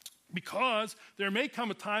 because there may come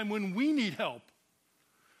a time when we need help,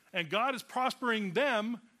 and God is prospering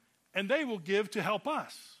them, and they will give to help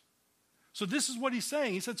us. So this is what he's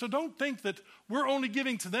saying. He said, so don't think that we're only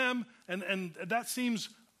giving to them, and that seems,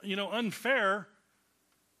 unfair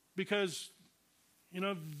because,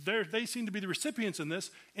 they seem to be the recipients in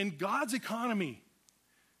this. In God's economy,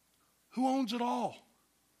 who owns it all?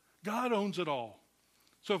 God owns it all.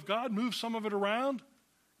 So if God moves some of it around,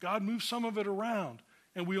 God moves some of it around,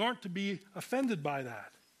 and we aren't to be offended by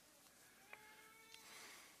that.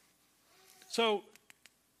 So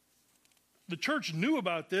the church knew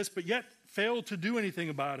about this, but yet failed to do anything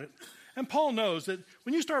about it. And Paul knows that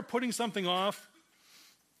when you start putting something off,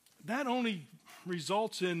 that only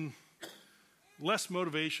results in less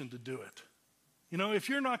motivation to do it. If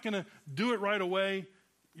you're not going to do it right away,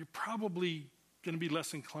 you're probably going to be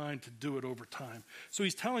less inclined to do it over time. So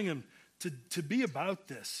he's telling him to be about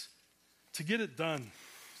this, to get it done.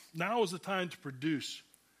 Now is the time to produce.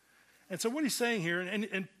 And so what he's saying here,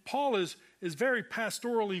 and Paul is very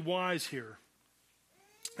pastorally wise here.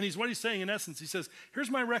 And what he's saying in essence, he says, here's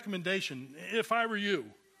my recommendation if I were you.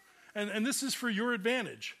 And this is for your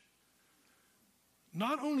advantage.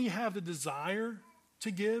 Not only have the desire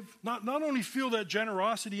to give, not only feel that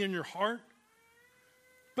generosity in your heart,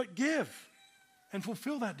 but give and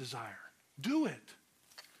fulfill that desire. Do it.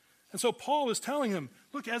 And so Paul is telling him,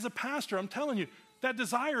 look, as a pastor, I'm telling you, that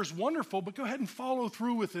desire is wonderful, but go ahead and follow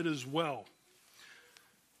through with it as well.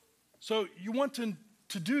 So you want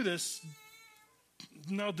to do this,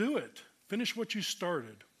 now do it. Finish what you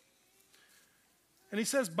started. And he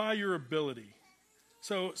says, by your ability.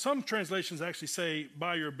 So some translations actually say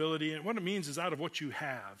by your ability, and what it means is out of what you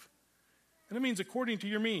have. And it means according to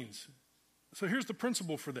your means. So here's the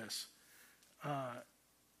principle for this.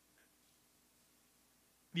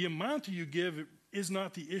 The amount you give is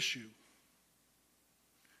not the issue.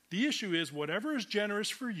 The issue is whatever is generous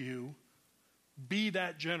for you, be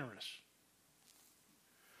that generous.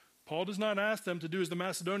 Paul does not ask them to do as the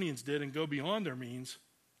Macedonians did and go beyond their means,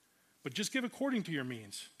 but just give according to your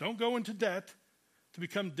means. Don't go into debt to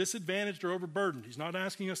become disadvantaged or overburdened. He's not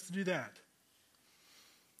asking us to do that.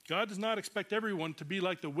 God does not expect everyone to be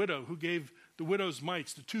like the widow who gave the widow's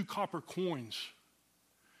mites, the 2 copper coins.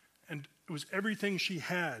 And it was everything she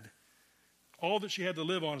had. All that she had to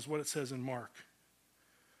live on is what it says in Mark.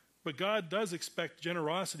 But God does expect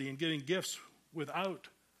generosity in giving gifts without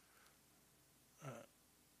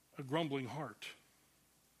a grumbling heart.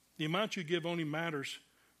 The amount you give only matters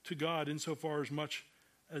to God insofar as much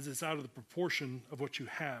as it's out of the proportion of what you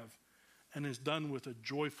have and is done with a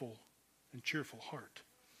joyful and cheerful heart.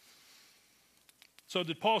 So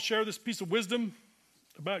did Paul share this piece of wisdom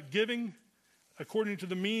about giving according to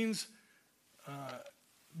the means?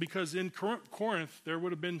 Because in Corinth, there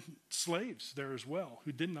would have been slaves there as well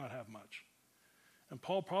who did not have much. And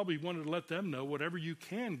Paul probably wanted to let them know whatever you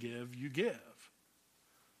can give, you give.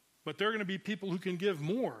 But there are going to be people who can give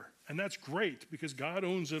more, and that's great because God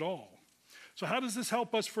owns it all. So how does this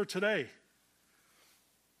help us for today?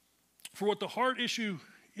 For what the heart issue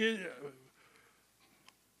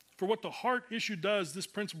does, this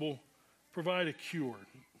principle provide a cure.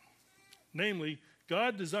 Namely,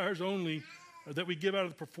 God desires only that we give out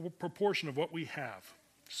of the proportion of what we have.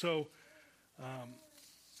 So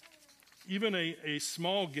even a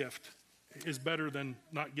small gift is better than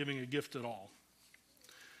not giving a gift at all.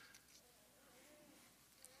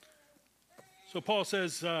 So Paul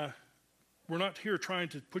says, we're not here trying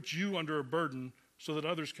to put you under a burden so that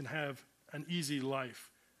others can have an easy life.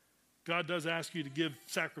 God does ask you to give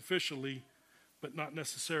sacrificially, but not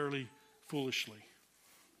necessarily foolishly.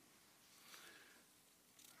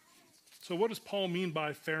 So what does Paul mean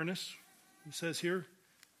by fairness? He says here,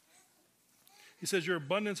 he says, your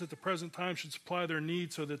abundance at the present time should supply their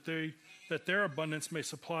need so that their abundance may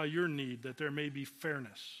supply your need, that there may be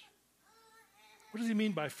fairness. What does he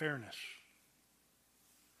mean by fairness?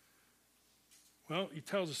 Well, he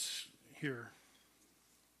tells us here.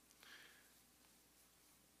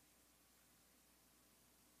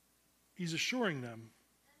 He's assuring them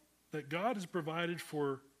that God has provided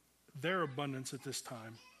for their abundance at this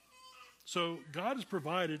time. So God has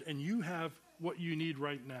provided, and you have what you need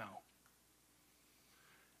right now.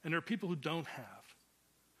 And there are people who don't have.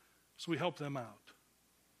 So we help them out.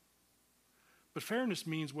 But fairness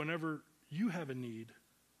means whenever you have a need,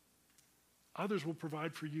 others will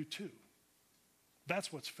provide for you too.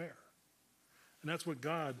 That's what's fair. And that's what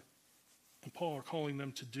God and Paul are calling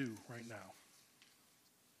them to do right now.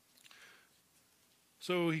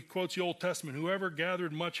 So he quotes the Old Testament, whoever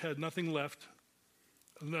gathered much had nothing left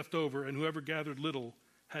over, and whoever gathered little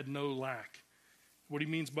had no lack. What he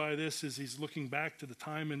means by this is he's looking back to the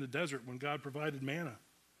time in the desert when God provided manna.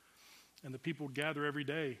 And the people would gather every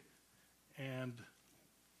day, and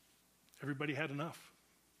everybody had enough.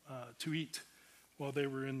 to eat while they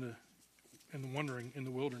were in the wandering in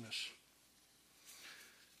the wilderness.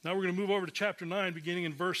 Now we're going to move over to chapter 9, beginning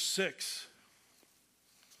in verse 6.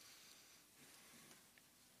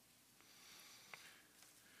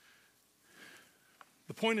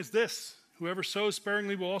 The point is this: whoever sows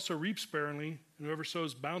sparingly will also reap sparingly, and whoever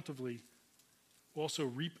sows bountifully will also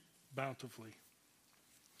reap bountifully.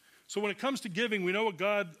 So when it comes to giving, we know what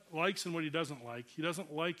God likes and what he doesn't like. He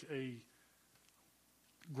doesn't like a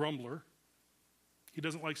grumbler. He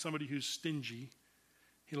doesn't like somebody who's stingy.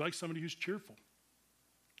 He likes somebody who's cheerful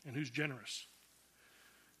and who's generous.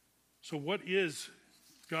 So what is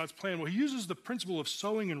God's plan? Well, he uses the principle of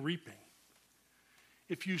sowing and reaping.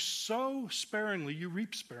 If you sow sparingly, you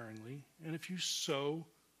reap sparingly. And if you sow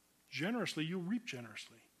generously, you reap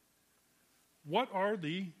generously. What are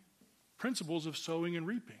the principles of sowing and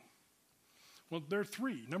reaping? Well, there are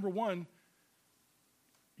three. Number one,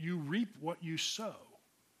 you reap what you sow.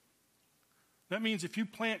 That means if you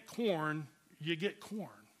plant corn, you get corn.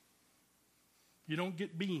 You don't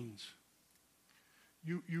get beans.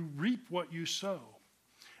 You reap what you sow.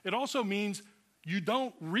 It also means you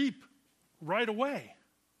don't reap right away.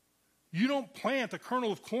 You don't plant a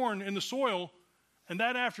kernel of corn in the soil and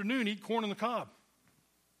that afternoon eat corn on the cob.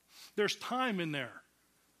 There's time in there.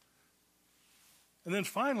 And then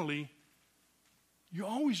finally, you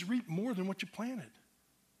always reap more than what you planted.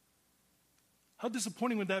 How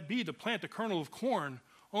disappointing would that be to plant a kernel of corn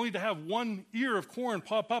only to have one ear of corn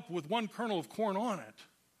pop up with one kernel of corn on it?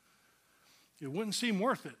 It wouldn't seem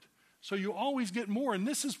worth it. So you always get more. And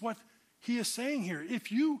this is what he is saying here.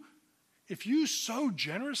 If you sow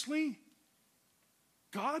generously,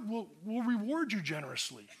 God will reward you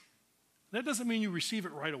generously. That doesn't mean you receive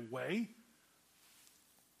it right away.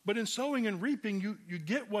 But in sowing and reaping, you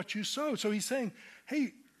get what you sow. So he's saying,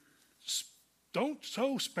 hey, don't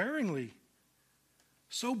sow sparingly.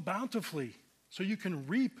 Sow bountifully so you can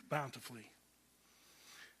reap bountifully.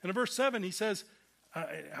 And in verse 7, he says,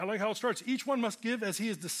 I like how it starts, each one must give as he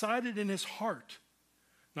has decided in his heart,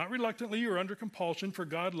 not reluctantly or under compulsion, for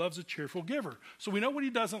God loves a cheerful giver. So we know what he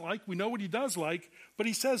doesn't like, we know what he does like, but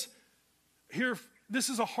he says here, this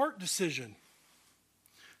is a heart decision.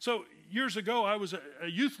 So years ago, I was a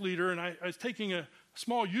youth leader, and I was taking a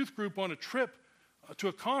small youth group on a trip to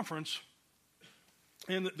a conference,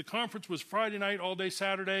 and the conference was Friday night, all day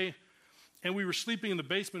Saturday, and we were sleeping in the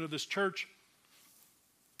basement of this church.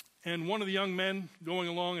 And one of the young men going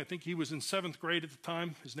along, I think he was in 7th grade at the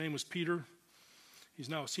time. His name was Peter. He's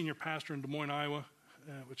now a senior pastor in Des Moines, Iowa,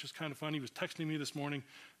 which is kind of fun. He was texting me this morning.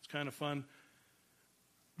 It's kind of fun.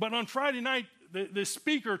 But on Friday night, the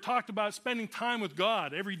speaker talked about spending time with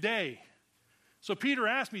God every day. So Peter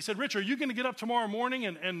asked me, he said, Rich, are you going to get up tomorrow morning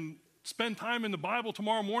and spend time in the Bible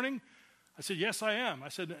tomorrow morning? I said, yes, I am. I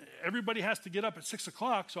said, everybody has to get up at 6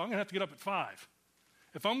 o'clock, so I'm going to have to get up at 5.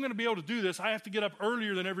 If I'm going to be able to do this, I have to get up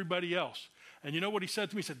earlier than everybody else. And you know what he said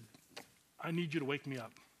to me? He said, I need you to wake me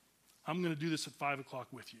up. I'm going to do this at 5 o'clock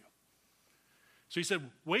with you. So he said,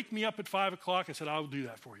 wake me up at 5 o'clock. I said, I will do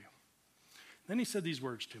that for you. Then he said these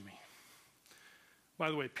words to me. By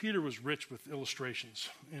the way, Peter was rich with illustrations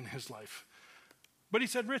in his life. But he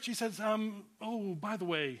said, Rich, he says, oh, by the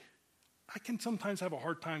way, I can sometimes have a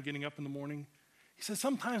hard time getting up in the morning. He says,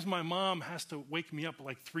 sometimes my mom has to wake me up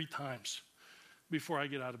like 3 times before I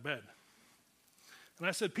get out of bed. And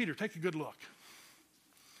I said, Peter, take a good look.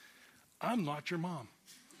 I'm not your mom.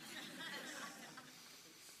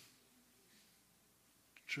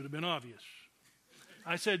 Should have been obvious.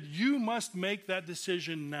 I said, you must make that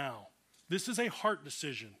decision now. This is a heart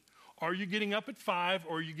decision. Are you getting up at 5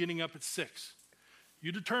 or are you getting up at 6?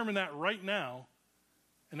 You determine that right now,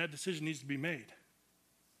 and that decision needs to be made.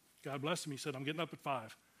 God bless him. He said, I'm getting up at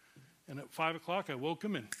 5. And at 5 o'clock, I woke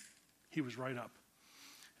him, and he was right up.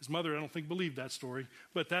 His mother, I don't think, believed that story,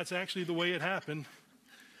 but that's actually the way it happened.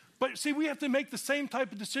 But see, we have to make the same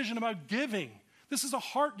type of decision about giving. This is a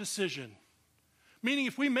heart decision. Meaning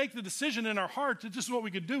if we make the decision in our heart that this is what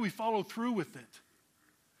we could do, we follow through with it.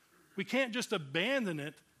 We can't just abandon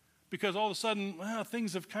it because all of a sudden,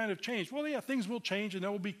 things have kind of changed. Well, yeah, things will change, and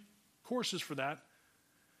there will be courses for that,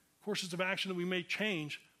 courses of action that we may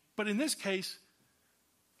change. But in this case,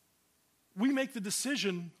 we make the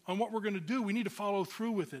decision on what we're going to do. We need to follow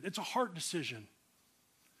through with it. It's a heart decision.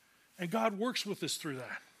 And God works with us through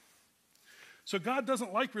that. So God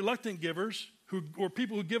doesn't like reluctant givers or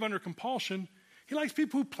people who give under compulsion. He likes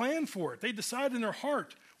people who plan for it. They decide in their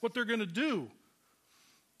heart what they're going to do.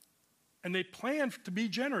 And they plan to be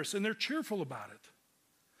generous, and they're cheerful about it.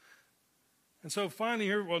 And so finally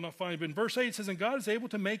here, well, not finally, but in verse 8 it says, and God is able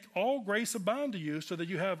to make all grace abound to you so that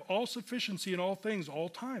you have all sufficiency in all things, all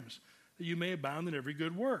times. that you may abound in every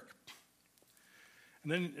good work.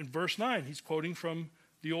 And then in verse 9, he's quoting from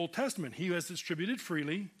the Old Testament. He who has distributed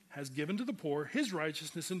freely has given to the poor. His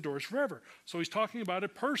righteousness endures forever. So he's talking about a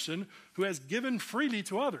person who has given freely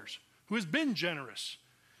to others, who has been generous.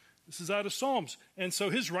 This is out of Psalms. And so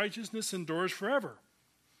his righteousness endures forever.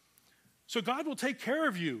 So God will take care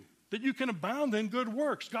of you, that you can abound in good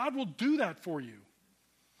works. God will do that for you.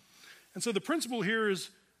 And so the principle here is,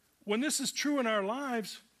 when this is true in our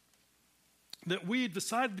lives, that we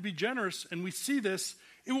decided to be generous and we see this,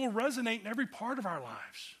 it will resonate in every part of our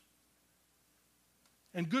lives.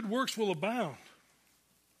 And good works will abound.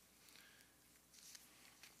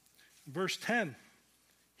 Verse 10,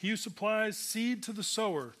 he who supplies seed to the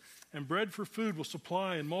sower and bread for food will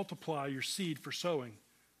supply and multiply your seed for sowing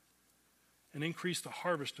and increase the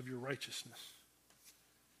harvest of your righteousness.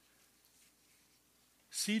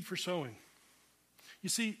 Seed for sowing. You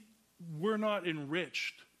see, we're not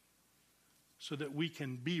enriched so that we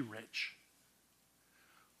can be rich.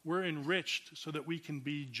 We're enriched so that we can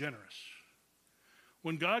be generous.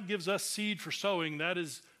 When God gives us seed for sowing, that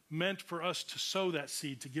is meant for us to sow that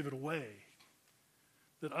seed, to give it away,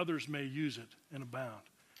 that others may use it and abound.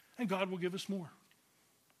 And God will give us more.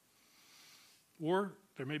 Or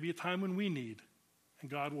there may be a time when we need, and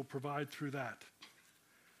God will provide through that.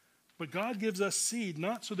 But God gives us seed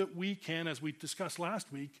not so that we can, as we discussed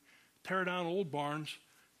last week, tear down old barns,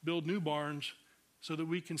 build new barns, so that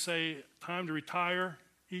we can say, time to retire,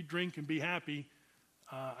 eat, drink, and be happy.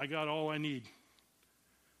 I got all I need.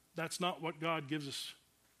 That's not what God gives us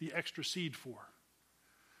the extra seed for.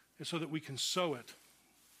 It's so that we can sow it,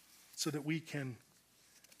 so that we can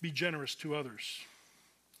be generous to others.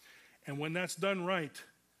 And when that's done right,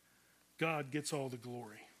 God gets all the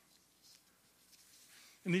glory.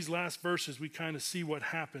 In these last verses, we kind of see what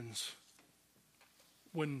happens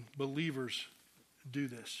when believers do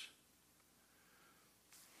this.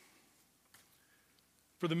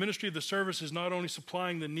 For the ministry of the service is not only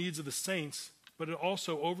supplying the needs of the saints, but it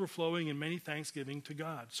also overflowing in many thanksgiving to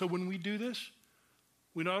God. So when we do this,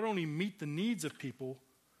 we not only meet the needs of people,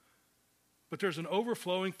 but there's an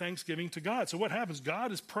overflowing thanksgiving to God. So what happens?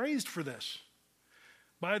 God is praised for this.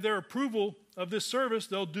 By their approval of this service,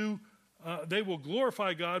 they will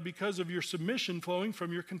glorify God because of your submission flowing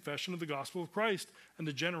from your confession of the gospel of Christ and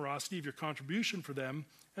the generosity of your contribution for them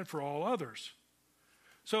and for all others.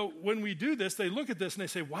 So when we do this, they look at this and they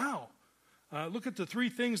say, wow, look at the three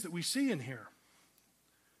things that we see in here.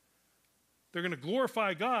 They're going to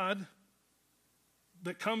glorify God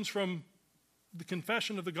that comes from the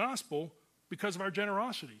confession of the gospel because of our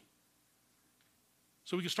generosity.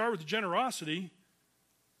 So we can start with the generosity,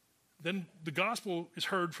 then the gospel is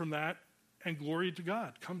heard from that, and glory to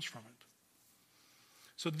God comes from it.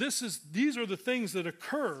 So these are the things that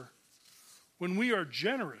occur when we are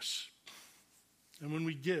generous and when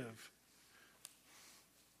we give.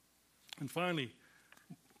 And finally,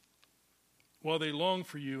 while they long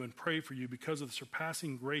for you and pray for you because of the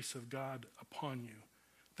surpassing grace of God upon you,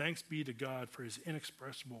 thanks be to God for his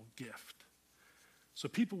inexpressible gift. So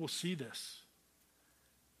people will see this,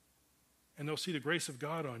 and they'll see the grace of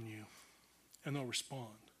God on you, and they'll respond.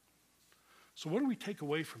 So what do we take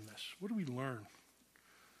away from this? What do we learn?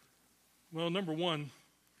 Well, number one,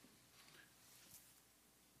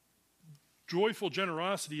 joyful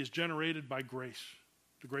generosity is generated by grace,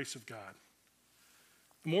 the grace of God.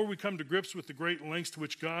 The more we come to grips with the great lengths to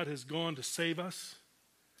which God has gone to save us,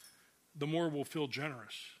 the more we'll feel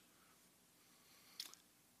generous.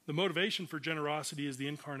 The motivation for generosity is the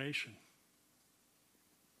incarnation.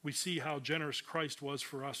 We see how generous Christ was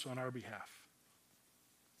for us on our behalf.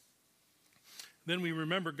 Then we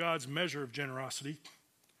remember God's measure of generosity.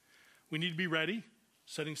 We need to be ready,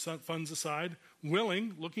 setting some funds aside,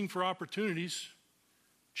 willing, looking for opportunities,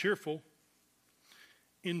 cheerful,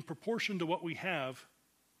 in proportion to what we have,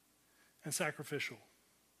 and sacrificial.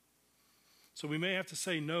 So we may have to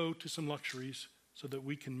say no to some luxuries so that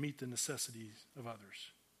we can meet the necessities of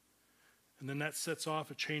others. And then that sets off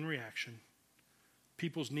a chain reaction.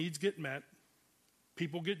 People's needs get met,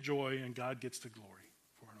 people get joy, and God gets the glory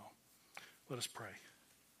for it all. Let us pray.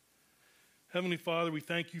 Heavenly Father, we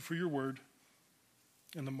thank you for your word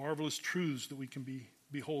and the marvelous truths that we can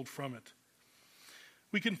behold from it.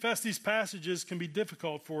 We confess these passages can be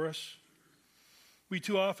difficult for us. We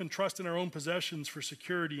too often trust in our own possessions for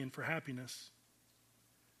security and for happiness.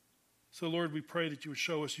 So, Lord, we pray that you would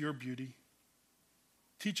show us your beauty.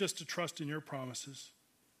 Teach us to trust in your promises.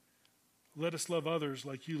 Let us love others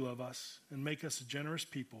like you love us, and make us a generous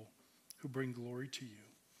people who bring glory to you.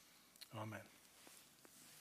 Amen.